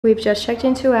We've just checked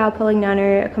into our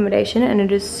Polignano accommodation and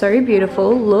it is so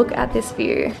beautiful. Look at this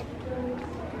view.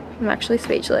 I'm actually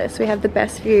speechless. We have the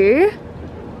best view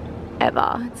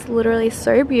ever. It's literally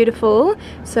so beautiful.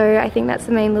 So I think that's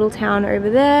the main little town over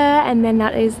there, and then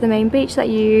that is the main beach that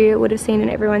you would have seen in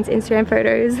everyone's Instagram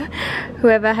photos.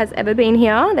 Whoever has ever been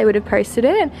here, they would have posted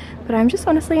it. But I'm just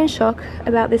honestly in shock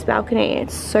about this balcony.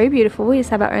 It's so beautiful. We just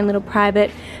have our own little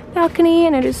private balcony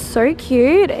and it is so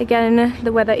cute. Again,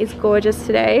 the weather is gorgeous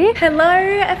today.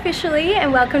 Hello officially,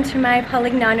 and welcome to my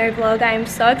Polignano vlog. I am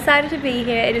so excited to be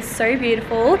here. It is so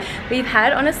beautiful. We've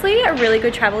had honestly a really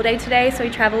good travel day today. So we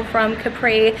traveled from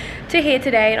Capri to here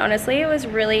today, and honestly it was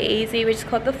really easy. We just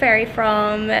caught the ferry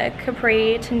from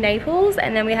Capri to Naples,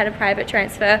 and then we had a private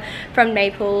transfer from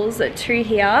Naples to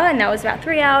here, and that was about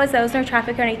 3 hours. There was no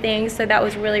traffic or anything, so that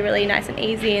was really nice and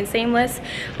easy and seamless,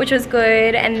 which was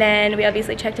good. And then we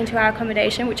obviously checked into our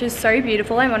accommodation, which is so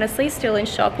beautiful. I'm honestly still in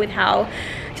shock with how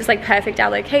just like perfect our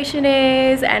location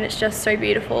is, and it's just so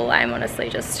beautiful. I'm honestly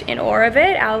just in awe of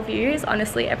it. Our views,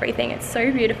 honestly everything, it's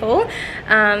so beautiful.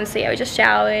 So yeah, we just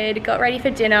showered, got ready for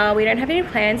dinner. We don't have any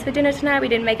plans for dinner tonight. We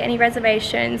didn't make any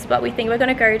reservations, but we think we're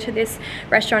gonna go to this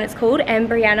restaurant. It's called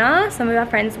Embriana. Some of our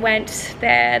friends went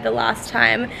there the last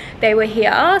time they were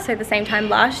here, so the same time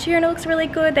last year, and it looks really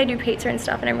good. They do pizza and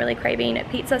stuff, and I'm really craving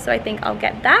pizza, so I think I'll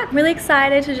get that. Really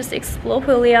excited to just explore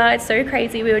Puglia. It's so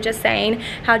crazy. We were just saying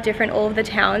how different all of the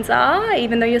towns are.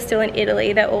 Even though you're still in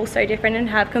Italy, they're all so different and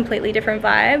have completely different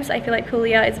vibes. I feel like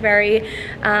Puglia is very,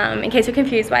 in case you're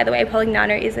confused, by the way,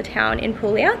 Polignano is a town in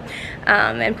Puglia,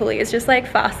 and Puglia is just like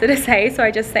faster to say, so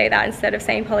I just say that instead of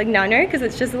saying Polignano because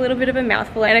it's just a little bit of a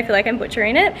mouthful and I feel like I'm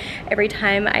butchering it every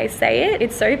time I say it.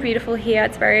 It's so beautiful here.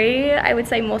 It's very, I would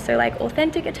say more so like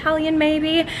authentic Italian,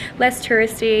 maybe less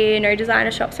touristy, no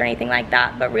designer shops or anything like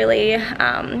that, but really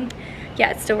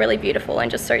yeah, it's still really beautiful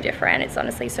and just so different. It's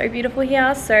honestly so beautiful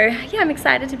here. So yeah, I'm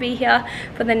excited to be here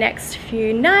for the next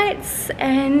few nights,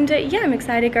 and yeah, I'm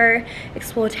excited to go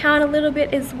explore town a little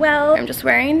bit as well. I'm just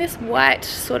wearing this white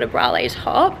sort of bralette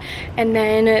top, and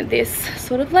then this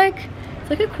sort of like, it's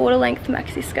like a quarter length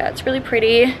maxi skirt. It's really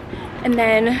pretty. And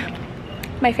then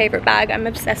my favorite bag, I'm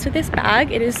obsessed with this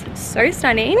bag. It is so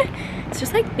stunning. It's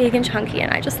just like big and chunky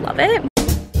and I just love it.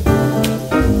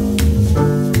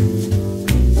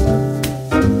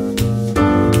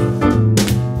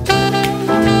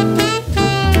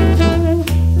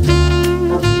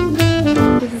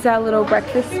 Our little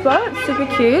breakfast spot, super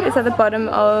cute. It's at the bottom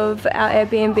of our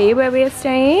Airbnb where we are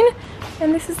staying,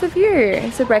 and this is the view.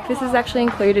 So breakfast is actually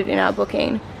included in our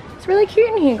booking. It's really cute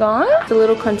in here, guys. It's a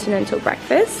little continental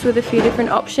breakfast with a few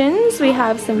different options. We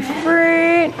have some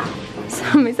fruit,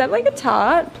 is that like a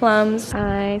tart? Plums.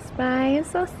 I spy a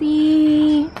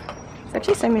saucy. There's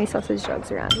actually so many sausage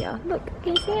dogs around here. Look,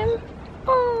 can you see him?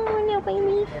 Oh, no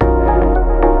baby.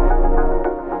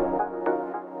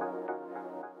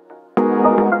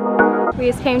 We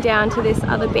just came down to this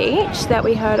other beach that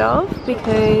we heard of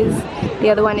because the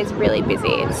other one is really busy.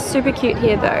 It's super cute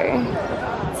here though.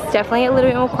 It's definitely a little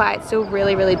bit more quiet, still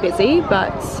really busy,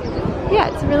 but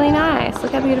yeah, it's really nice.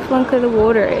 Look how beautiful and clear the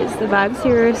water is. The vibes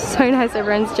here are so nice,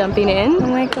 everyone's jumping in. Oh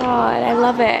my god, I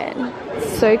love it.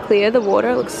 It's so clear, the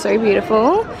water looks so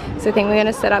beautiful. So I think we're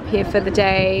gonna set up here for the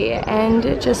day and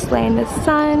just lay in the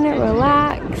sun,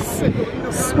 relax,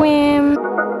 swim.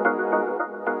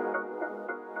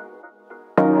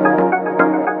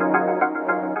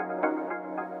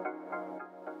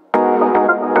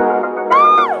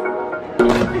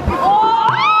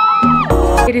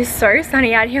 It is so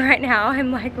sunny out here right now. I'm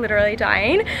like literally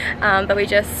dying, but we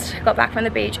just got back from the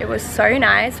beach. It was so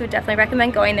nice. Would definitely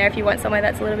recommend going there if you want somewhere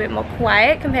that's a little bit more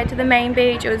quiet compared to the main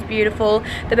beach. It was beautiful.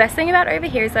 The best thing about over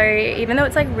here is though, even though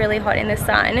it's like really hot in the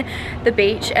sun, the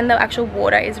beach and the actual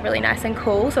water is really nice and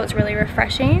cool, so it's really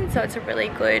refreshing. So it's a really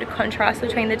good contrast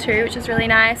between the two, which is really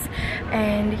nice.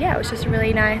 And yeah, it was just a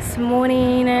really nice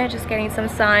morning, just getting some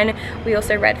sun. We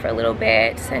also read for a little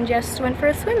bit and just went for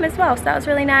a swim as well, so that was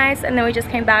really nice. And then we just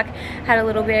came back, had a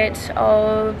little bit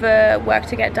of work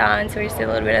to get done, so we just did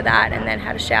a little bit of that and then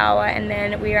had a shower, and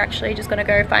then we are actually just gonna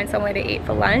go find somewhere to eat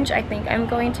for lunch. I think I'm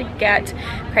going to get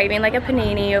craving like a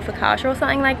panini or focaccia or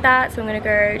something like that, so I'm gonna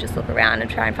go just look around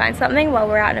and try and find something while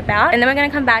we're out and about, and then we're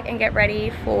gonna come back and get ready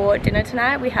for dinner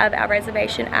tonight. We have our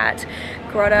reservation at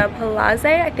Grotta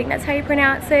Palazzese, I think that's how you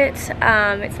pronounce it.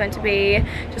 It's meant to be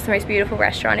just the most beautiful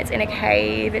restaurant. It's in a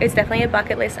cave. It's definitely a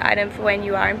bucket list item for when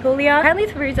you are in Puglia. Apparently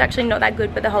the food's actually not that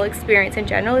good, but the whole experience in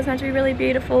general is meant to be really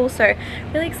beautiful, so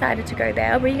really excited to go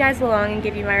there. I'll bring you guys along and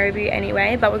give you my review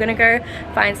anyway, but we're gonna go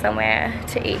find somewhere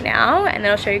to eat now, and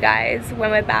then I'll show you guys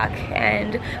when we're back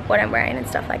and what I'm wearing and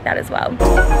stuff like that as well.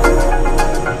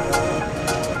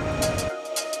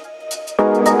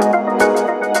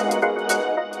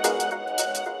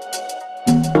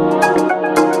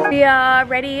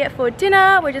 ready for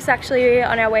dinner. We're just actually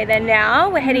on our way there now.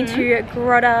 We're heading to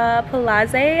Grotta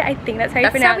Palazzese. I think that's how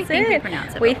you pronounce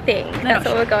it. We think that's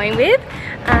what we're going with.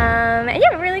 And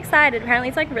yeah, we're really excited. Apparently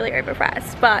it's like really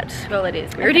overpriced, but well, it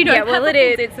is. We already know. Yeah, well, it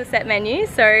is. It's a set menu,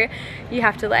 so you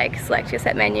have to like select your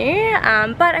set menu.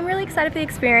 But I'm really excited for the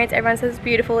experience. Everyone says it's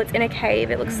beautiful. It's in a cave.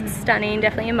 It looks stunning.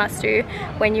 Definitely a must-do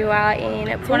when you are in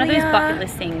Polignano. It's one of those bucket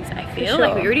list things. I feel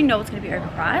like we already know it's going to be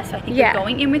overpriced. So I think we're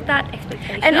going in with that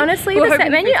expectation. And honestly, the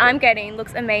set menu I'm getting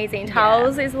looks amazing.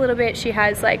 Tals is a little bit. She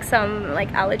has like some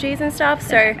like allergies and stuff,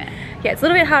 so yeah, it's a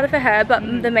little bit harder for her. But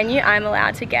the menu I'm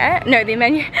allowed to get, the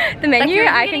menu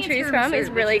I can choose from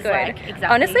is really good. Like,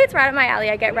 honestly, it's right up my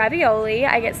alley. I get ravioli,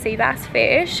 I get sea bass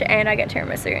fish, and I get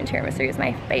tiramisu. And tiramisu is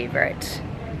my favorite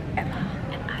ever.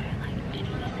 And I don't like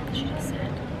anything that she just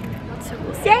said. So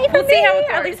we'll see. Yay, we'll see how it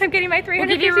goes. At least I'm getting my $350 we'll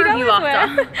give you a review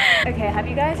after. Okay, I have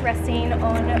you guys resting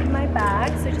on my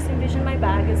bag. So just envision my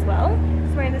bag as well.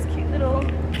 Just wearing this cute little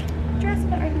dress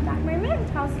with an open back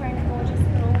moment. Tals is wearing a gorgeous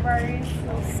little rose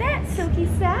little set, silky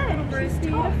set. Rose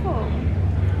beautiful.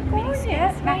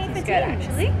 Gorgeous. Matching skirt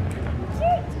actually.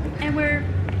 Cute. And we're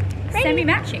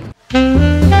semi-matching.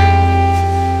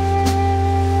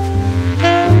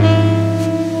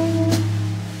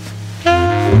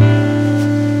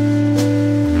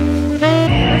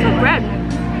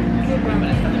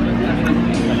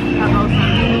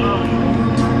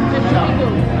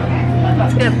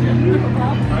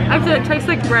 Actually, it tastes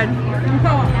like bread.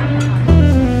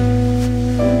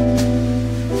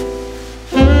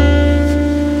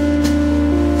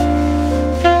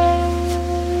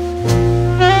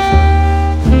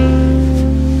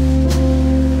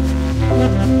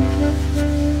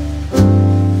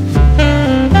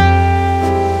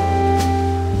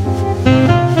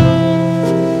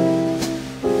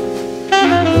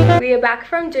 We are back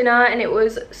from dinner and it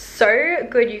was so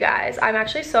good, you guys. I'm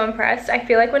actually so impressed. I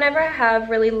feel like whenever I have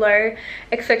really low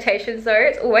expectations though,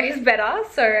 it's always better.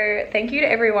 So thank you to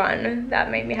everyone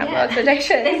that made me have low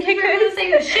expectations. Thank you for really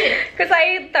saying the shit. Because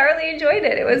I thoroughly enjoyed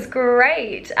it. It was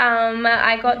great.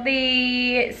 I got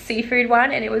the seafood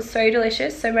one and it was so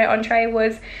delicious. So my entree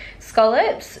was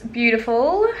scallops,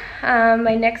 beautiful.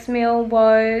 My next meal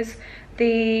was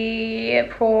the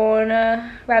prawn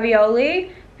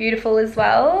ravioli, beautiful as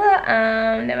well.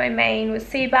 Then my main was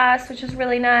sea bass, which was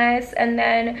really nice, and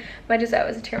then my dessert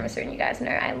was a tiramisu, and you guys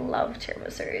know I love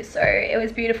tiramisu, so it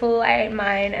was beautiful. I ate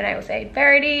mine and I also ate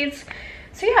Verity's.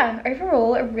 So yeah,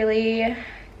 overall a really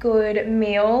good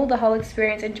meal. The whole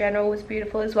experience in general was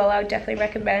beautiful as well. I would definitely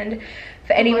recommend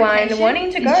for anyone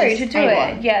wanting to go to do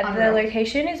it. Yeah, the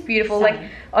location is beautiful. Like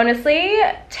honestly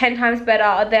 10 times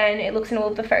better than it looks in all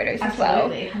of the photos as well.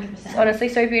 100%. It's honestly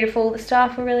so beautiful. The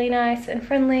staff were really nice and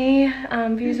friendly.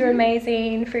 Views were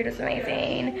amazing, food was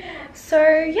amazing. So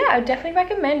yeah, I would definitely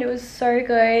recommend. It was so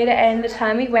good, and the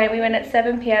time we went at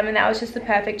 7 p.m. and that was just the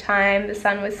perfect time. The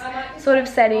sun was sort of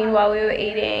setting while we were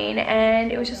eating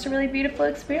and it was just a really beautiful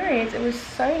experience. It was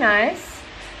so nice.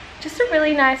 Just a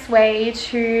really nice way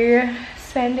to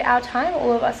spend our time,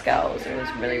 all of us girls. It was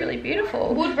really, really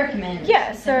beautiful. Would recommend.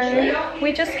 Yeah, so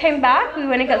we just came back. We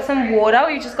went and got some water.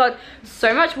 We just got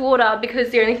so much water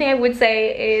because the only thing I would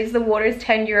say is the water is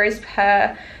 10 euros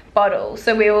per bottle.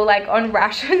 So we were like on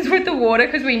rations with the water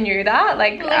because we knew that.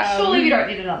 Like surely we don't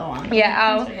need another one.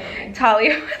 Yeah,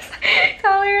 Talia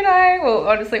and I, well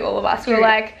honestly all of us, we were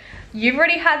like, you've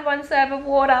already had one serve of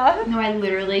water. No, I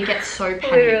literally get so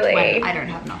panicked when I don't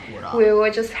have enough water. We were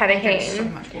just panicking. I drink so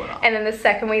much water. And then the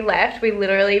second we left, we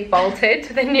literally bolted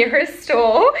to the nearest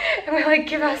store and we were like,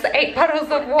 give us 8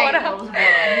 bottles of water. 8 bottles of water.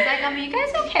 And he's like, are you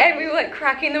guys okay? And we were like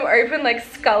cracking them open, like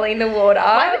sculling the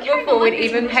water before we'd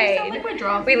even paid. Like we're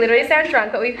drunk. We literally sound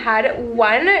drunk, but we've had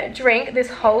one drink this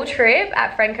whole trip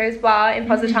at Franco's bar in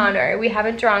Positano. We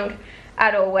haven't drunk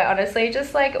at all. We're honestly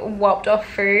just like whopped off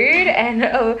food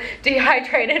and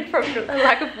dehydrated from a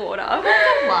lack of water.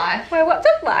 We're whopped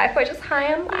off life. We're just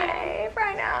high on life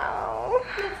right now.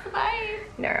 That's the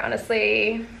vibe. No,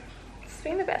 honestly, it's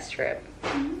been the best trip.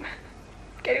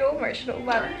 Getting all emotional,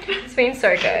 but it's been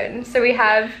so good. So we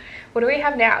have, what do we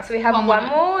have now? So we have one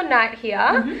more night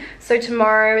here. So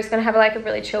tomorrow is going to have like a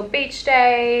really chill beach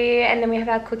day, and then we have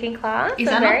our cooking class. Is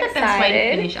that not the best way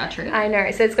to finish our trip? I know.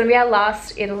 So it's going to be our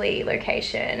last Italy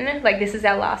location. Like this is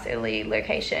our last Italy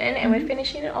location, and we're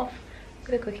finishing it off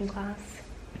with a cooking class.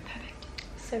 Perfect.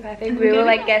 So perfect. We were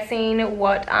like guessing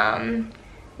what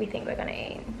we think we're going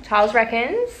to eat. Charles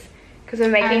reckons, because we're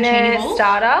making a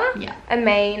starter, a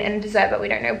main, and a dessert, but we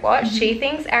don't know what. She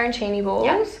thinks arancini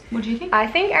balls. What do you think? I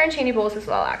think arancini balls as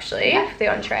well, actually, for the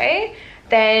entree.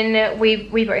 then we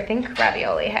both think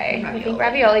ravioli, hey? We think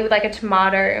ravioli with like a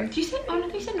tomato. Did you say, oh no,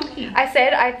 you said gnocchi. I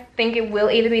said I think it will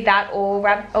either be that or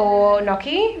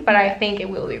gnocchi, but I think it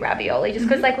will be ravioli just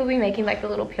because like we'll be making like the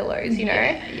little pillows, you know?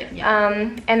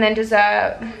 And then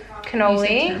dessert,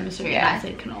 cannoli. You said tiramisu, and I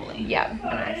said cannoli. Yeah, and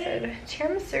I said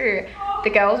tiramisu. The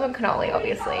girls want cannoli,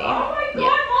 obviously. Oh my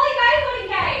god, Molly Guy's got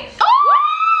engaged! Oh!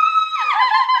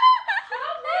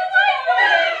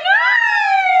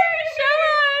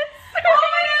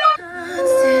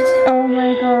 Oh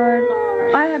my god,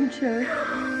 I am too.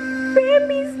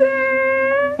 Baby's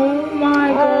there. Oh my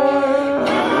god.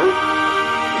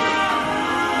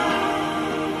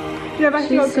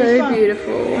 She's so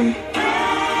beautiful.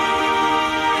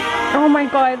 Oh my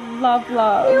god, love.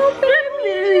 You're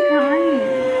literally crying.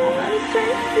 That's so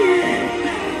cute.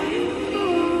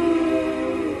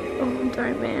 Oh,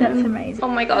 don't man. That's amazing. Oh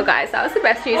my god, guys, that was the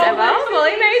best news ever.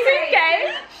 Molly May's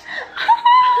engaged.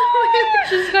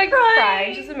 She's like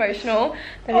crying, she's emotional.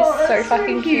 That is so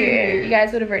fucking cute. You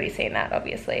guys would have already seen that,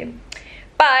 obviously.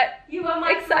 But you are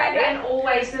my excited. And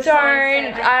always the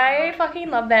Don't. I fucking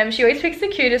love them. She always picks the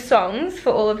cutest songs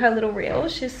for all of her little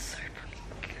reels. She's so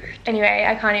fucking cute. Anyway,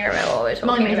 I can't even remember what we're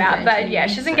talking about. But yeah,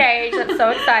 she's engaged. That's so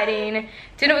exciting.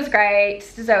 Dinner was great.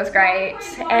 Dessert was great.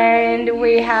 And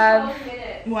we have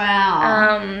we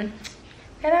have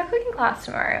our cooking class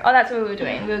tomorrow. Oh, that's what we were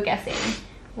doing. We were guessing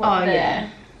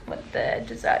what the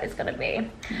dessert is gonna be.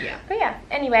 Yeah. But yeah,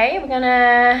 anyway, we're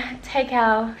gonna take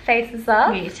our faces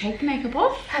off. We need to take the makeup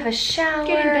off. Have a shower.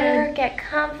 Get in bed. Get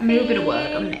comfy. I'm a little bit of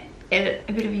work. I'm gonna edit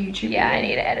a bit of a YouTube video. I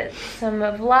need to edit some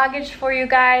vloggage for you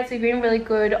guys. We've been really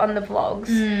good on the vlogs.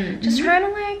 Just trying to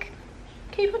like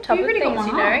keep on top of things, you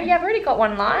know. Yeah, I've already got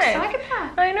one live.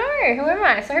 Psychopath. I know. Who am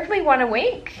I? So hopefully one a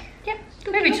week. Yep.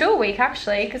 Maybe 2 a week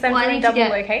actually, because I'm doing double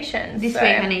locations. This week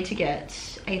I need to get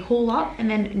a haul up, and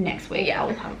then next week I'll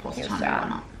have a pasta time and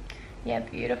whatnot. Yeah,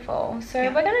 beautiful. So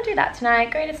we're gonna do that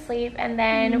tonight, go to sleep, and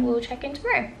then we'll check in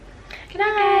tomorrow. Good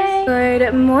night.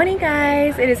 Good morning,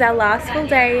 guys. It is our last full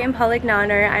day in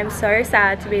Polignano. I'm so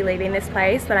sad to be leaving this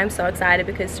place, but I'm so excited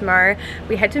because tomorrow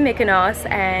we head to Mykonos,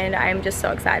 and I'm just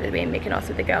so excited to be in Mykonos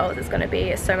with the girls. It's going to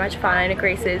be so much fun.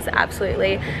 Greece is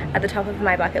absolutely at the top of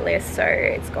my bucket list, so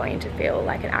it's going to feel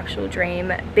like an actual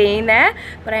dream being there.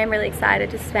 But I am really excited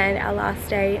to spend our last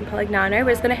day in Polignano.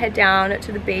 We're just going to head down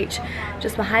to the beach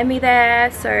just behind me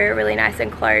there, so really nice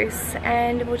and close,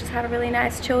 and we'll just have a really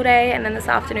nice chill day. And then this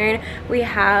afternoon we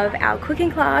have our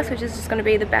cooking class, which is just going to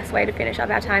be the best way to finish up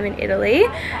our time in Italy,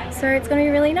 so it's going to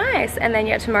be really nice. And then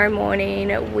yeah, tomorrow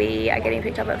morning we are getting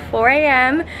picked up at 4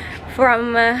 AM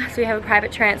from so we have a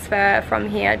private transfer from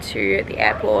here to the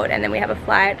airport, and then we have a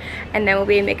flight, and then we'll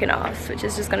be in Mykonos, which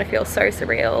is just going to feel so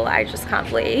surreal. I just can't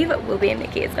believe we'll be in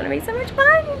Mykonos. It's going to be so much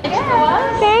fun.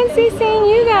 Yeah. Fancy seeing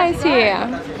you guys here.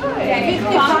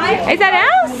 Is that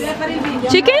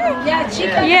ours? Chicken? Yeah,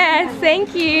 chicken. Yes,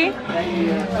 thank you.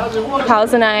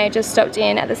 Carls and I just stopped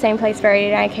in at the same place Verity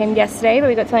and I came yesterday, but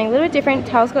we got something a little bit different.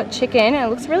 Carl's got chicken, and it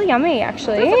looks really yummy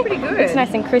actually. It's pretty good. It's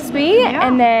nice and crispy. Yeah.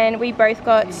 And then we both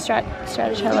got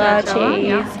stracciatella,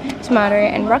 cheese, tomato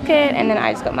and rocket, and then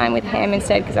I just got mine with ham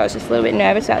instead because I was just a little bit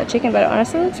nervous about the chicken, but it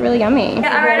honestly looks really yummy.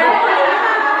 Alright,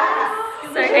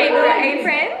 so 8 little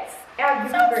aprons.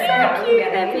 So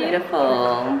cute. They're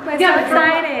beautiful. We're so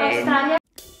excited.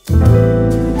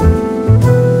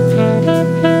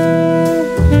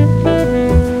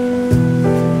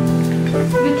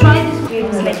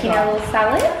 Making our little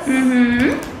salads.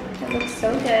 It looks so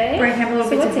good. We're gonna have a little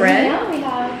bit of bread. We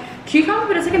have cucumber,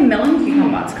 but it's like a melon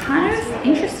cucumber. It's kind of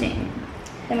interesting.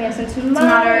 Then we have some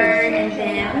tomato and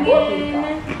then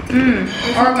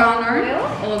oregano,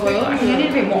 olive oil. I think I need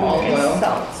a bit more olive oil.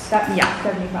 Salt. That's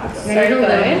 75. So good.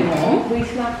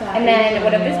 And then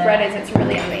whatever this bread is, it's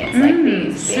really yummy. It's like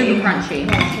these super crunchy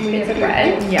bits of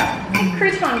bread. Yeah.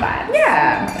 Crouton vibes.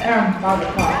 Yeah.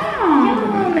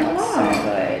 Yum. It looks so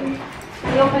good.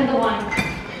 We open the one.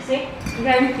 See?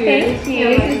 Thank you. Thank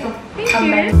you. Thank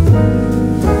you.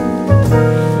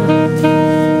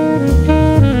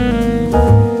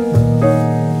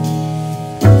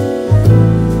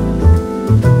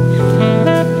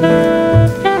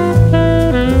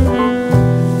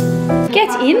 Get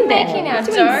in there. Thank you now,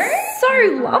 Doing Joe.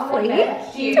 so lovely.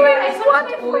 Doing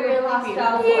wonderful.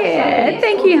 Yeah,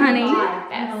 thank you, honey.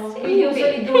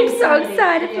 I'm so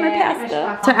excited for my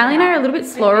pasta. So Allie and I are a little bit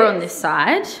slower on this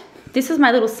side. This was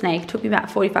my little snake. Took me about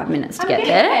 45 minutes to get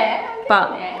there.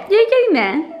 But yeah, getting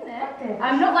there.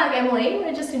 I'm not like Emily.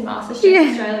 We're just in MasterChef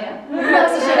Australia.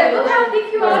 MasterChef. Look how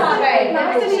thick you are.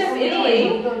 MasterChef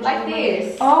Italy. Like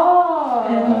this. Oh.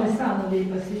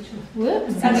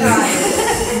 Whoops. That's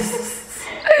right.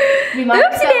 We might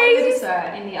Oopsie sell daisies.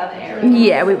 dessert in the other area.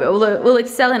 Yeah, we will. We'll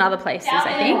excel in other places,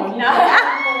 I think.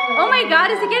 Oh my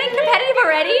god, is it getting competitive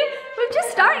already? We've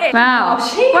just started. Wow.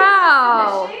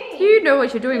 Wow. You know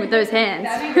what you're doing with those hands.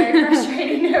 That'd be very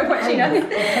frustrating to know what she does.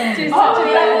 Just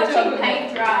like watching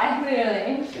paint dry.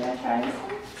 Literally. Should I try this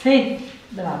one? Sì,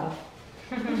 brava.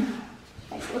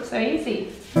 Makes it look so easy.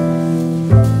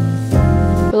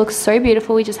 It looks so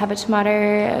beautiful. We just have a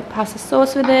tomato pasta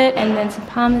sauce with it, and then some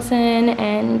parmesan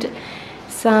and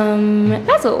some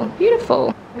basil.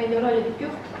 Beautiful. Meglio l'olio di più?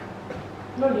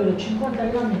 L'olio è 50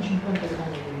 grammi e 50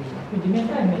 grammi di vino, quindi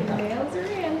metà e metà.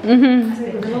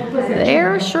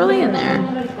 They're surely in there.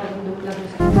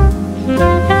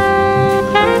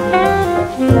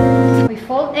 We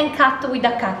fold and cut with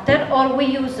a cutter, or we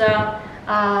use a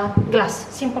glass,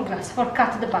 simple glass, for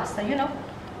cut the pasta, you know?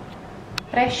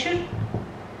 Pressure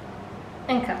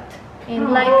and cut in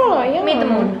like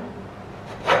mid-moon,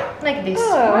 like this.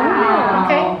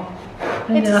 Okay?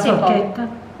 Prendi la forchetta.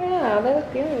 Yeah, they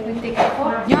look good. We take a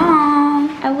fork. Yum.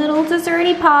 Our little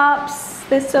desserty pops.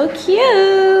 They're so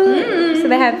cute. So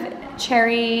they have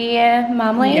cherry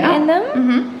marmalade in them.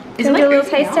 Is Can it we do a little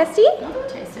like taste testy?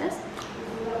 Taste test.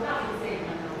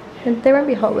 They won't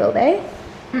be hot, will they?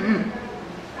 I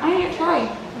need to try.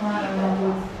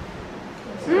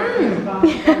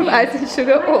 Ice and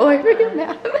sugar all over your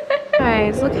mouth.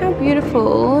 Guys, look how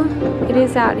beautiful it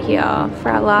is out here for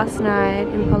our last night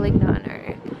in Polignano.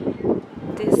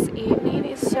 This evening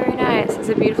is so nice. There's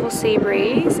a beautiful sea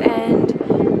breeze, and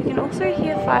you can also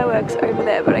hear fireworks over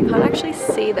there, but I can't actually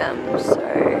see them, so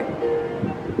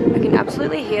I can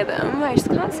absolutely hear them. I just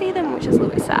can't see them, which is a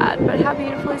little bit sad. But how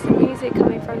beautiful is the music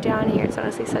coming from down here? It's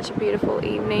honestly such a beautiful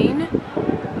evening.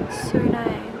 So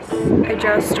nice. I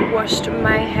just washed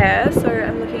my hair, so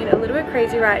I'm looking a little bit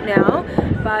crazy right now,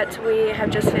 but we have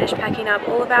just finished packing up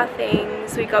all of our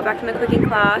things. We got back from the cooking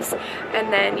class,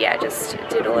 and then yeah, just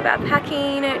did all of our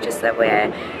packing just so that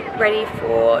we're ready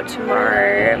for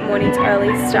tomorrow morning's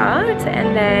early start.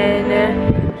 And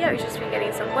then yeah, we've just been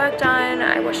getting some work done.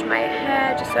 I washed my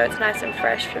hair just so it's nice and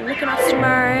fresh for Mykonos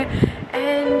tomorrow.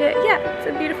 And yeah, it's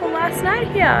a beautiful last night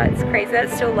here. It's crazy that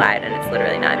it's still light and it's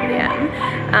literally 9 p.m.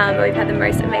 But we've had the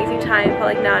most amazing time in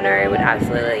Polignano. I would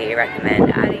absolutely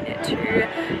recommend adding it to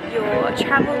your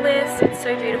travel list. It's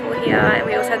so beautiful here, and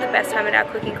we also had the best time at our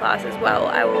cooking class as well.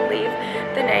 I will leave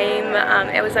the name.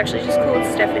 It was actually just called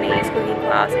Stephanie's cooking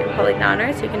class in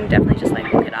Polignano, so you can definitely just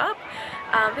like look it up.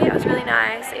 But yeah, it was really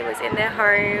nice. It was in their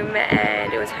home,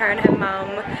 and it was her and her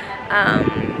mum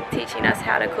teaching us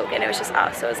how to cook, and it was just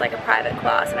us, so it was like a private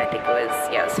class, and I think it was,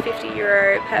 yeah, it was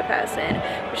 €50 per person,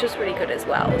 which was really good as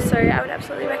well. So I would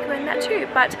absolutely recommend that too.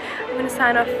 But I'm going to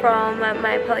sign off from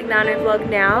my Polignano vlog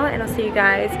now, and I'll see you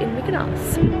guys in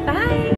Mykonos. Bye!